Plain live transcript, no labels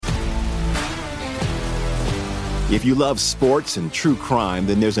If you love sports and true crime,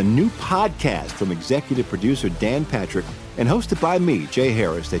 then there's a new podcast from executive producer Dan Patrick and hosted by me, Jay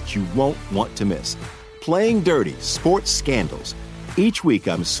Harris, that you won't want to miss. Playing Dirty: Sports Scandals. Each week,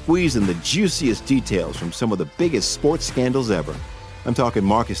 I'm squeezing the juiciest details from some of the biggest sports scandals ever. I'm talking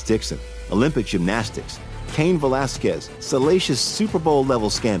Marcus Dixon, Olympic gymnastics, Cain Velasquez, salacious Super Bowl-level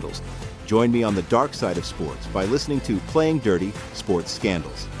scandals. Join me on the dark side of sports by listening to Playing Dirty: Sports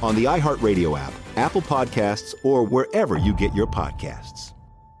Scandals on the iHeartRadio app, Apple Podcasts, or wherever you get your podcasts.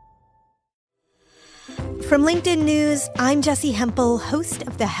 From LinkedIn News, I'm Jessie Hempel, host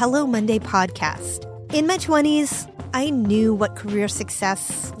of the Hello Monday podcast. In my 20s, I knew what career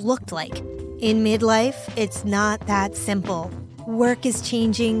success looked like. In midlife, it's not that simple. Work is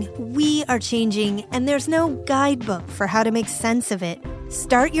changing, we are changing, and there's no guidebook for how to make sense of it.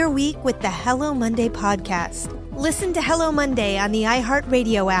 Start your week with the Hello Monday podcast. Listen to Hello Monday on the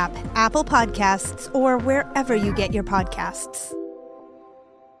iHeartRadio app, Apple Podcasts, or wherever you get your podcasts.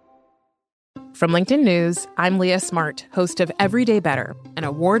 From LinkedIn News, I'm Leah Smart, host of Everyday Better, an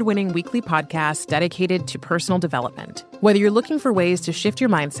award-winning weekly podcast dedicated to personal development. Whether you're looking for ways to shift your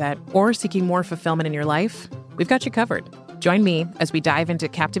mindset or seeking more fulfillment in your life, we've got you covered. Join me as we dive into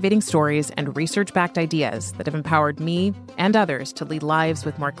captivating stories and research-backed ideas that have empowered me and others to lead lives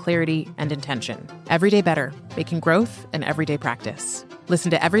with more clarity and intention. Everyday Better, making growth an everyday practice. Listen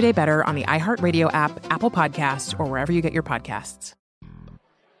to Everyday Better on the iHeartRadio app, Apple Podcasts, or wherever you get your podcasts.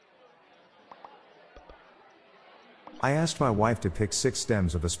 I asked my wife to pick 6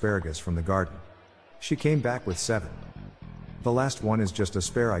 stems of asparagus from the garden. She came back with 7. The last one is just a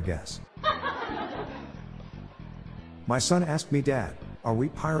spare, I guess. My son asked me, "Dad, are we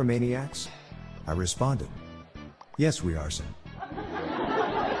pyromaniacs?" I responded, "Yes, we are, son."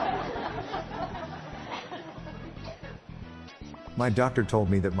 My doctor told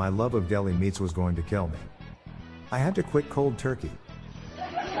me that my love of deli meats was going to kill me. I had to quit cold turkey.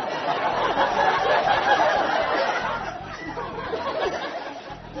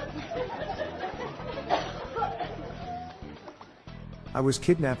 I was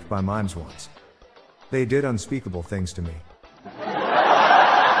kidnapped by mimes once. They did unspeakable things to me.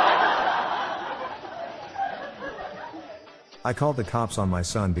 I called the cops on my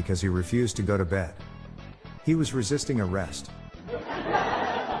son because he refused to go to bed. He was resisting arrest.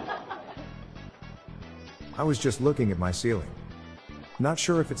 I was just looking at my ceiling. Not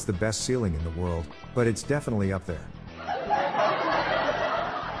sure if it's the best ceiling in the world, but it's definitely up there.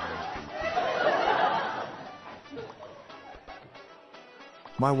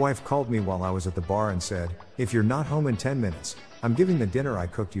 My wife called me while I was at the bar and said, "If you're not home in 10 minutes, I'm giving the dinner I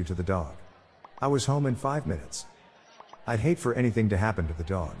cooked you to the dog." I was home in 5 minutes. I'd hate for anything to happen to the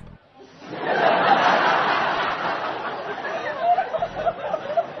dog.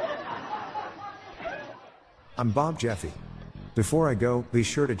 I'm Bob Jeffy. Before I go, be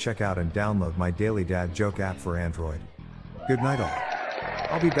sure to check out and download my Daily Dad Joke app for Android. Good night all.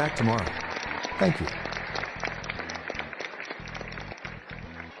 I'll be back tomorrow. Thank you.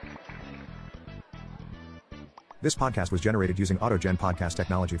 This podcast was generated using AutoGen podcast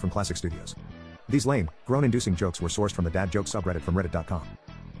technology from Classic Studios. These lame, groan-inducing jokes were sourced from the Dad Joke subreddit from reddit.com.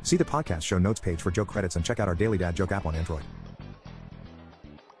 See the podcast show notes page for joke credits and check out our Daily Dad Joke app on Android.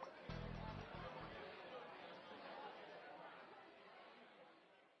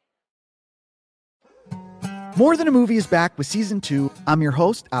 More Than a Movie is back with Season 2. I'm your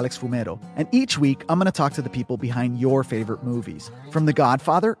host, Alex Fumero, and each week I'm going to talk to the people behind your favorite movies. From The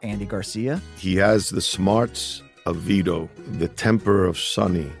Godfather, Andy Garcia. He has the smarts of Vito, the temper of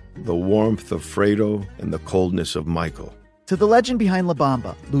Sonny, the warmth of Fredo, and the coldness of Michael. To the legend behind La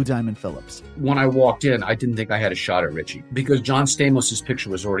Bamba, Lou Diamond Phillips. When I walked in, I didn't think I had a shot at Richie because John Stamos' picture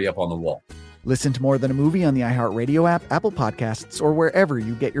was already up on the wall. Listen to More Than a Movie on the iHeartRadio app, Apple Podcasts, or wherever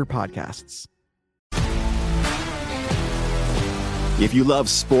you get your podcasts. If you love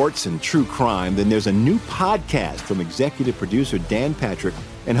sports and true crime, then there's a new podcast from executive producer Dan Patrick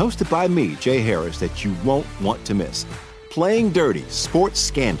and hosted by me, Jay Harris, that you won't want to miss. Playing Dirty: Sports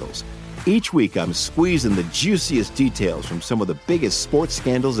Scandals. Each week, I'm squeezing the juiciest details from some of the biggest sports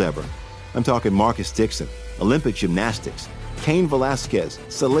scandals ever. I'm talking Marcus Dixon, Olympic gymnastics, Cain Velasquez,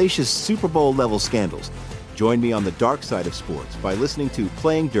 salacious Super Bowl-level scandals. Join me on the dark side of sports by listening to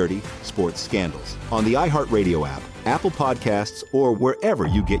Playing Dirty: Sports Scandals on the iHeartRadio app, Apple Podcasts, or wherever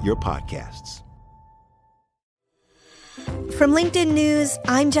you get your podcasts. From LinkedIn News,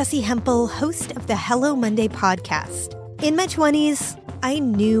 I'm Jessie Hempel, host of the Hello Monday podcast. In my 20s, I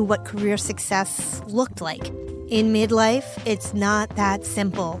knew what career success looked like. In midlife, it's not that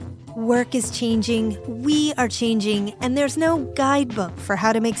simple. Work is changing, we are changing, and there's no guidebook for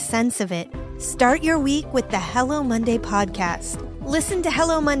how to make sense of it. Start your week with the Hello Monday podcast. Listen to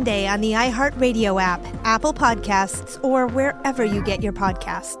Hello Monday on the iHeartRadio app, Apple Podcasts, or wherever you get your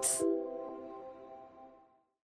podcasts.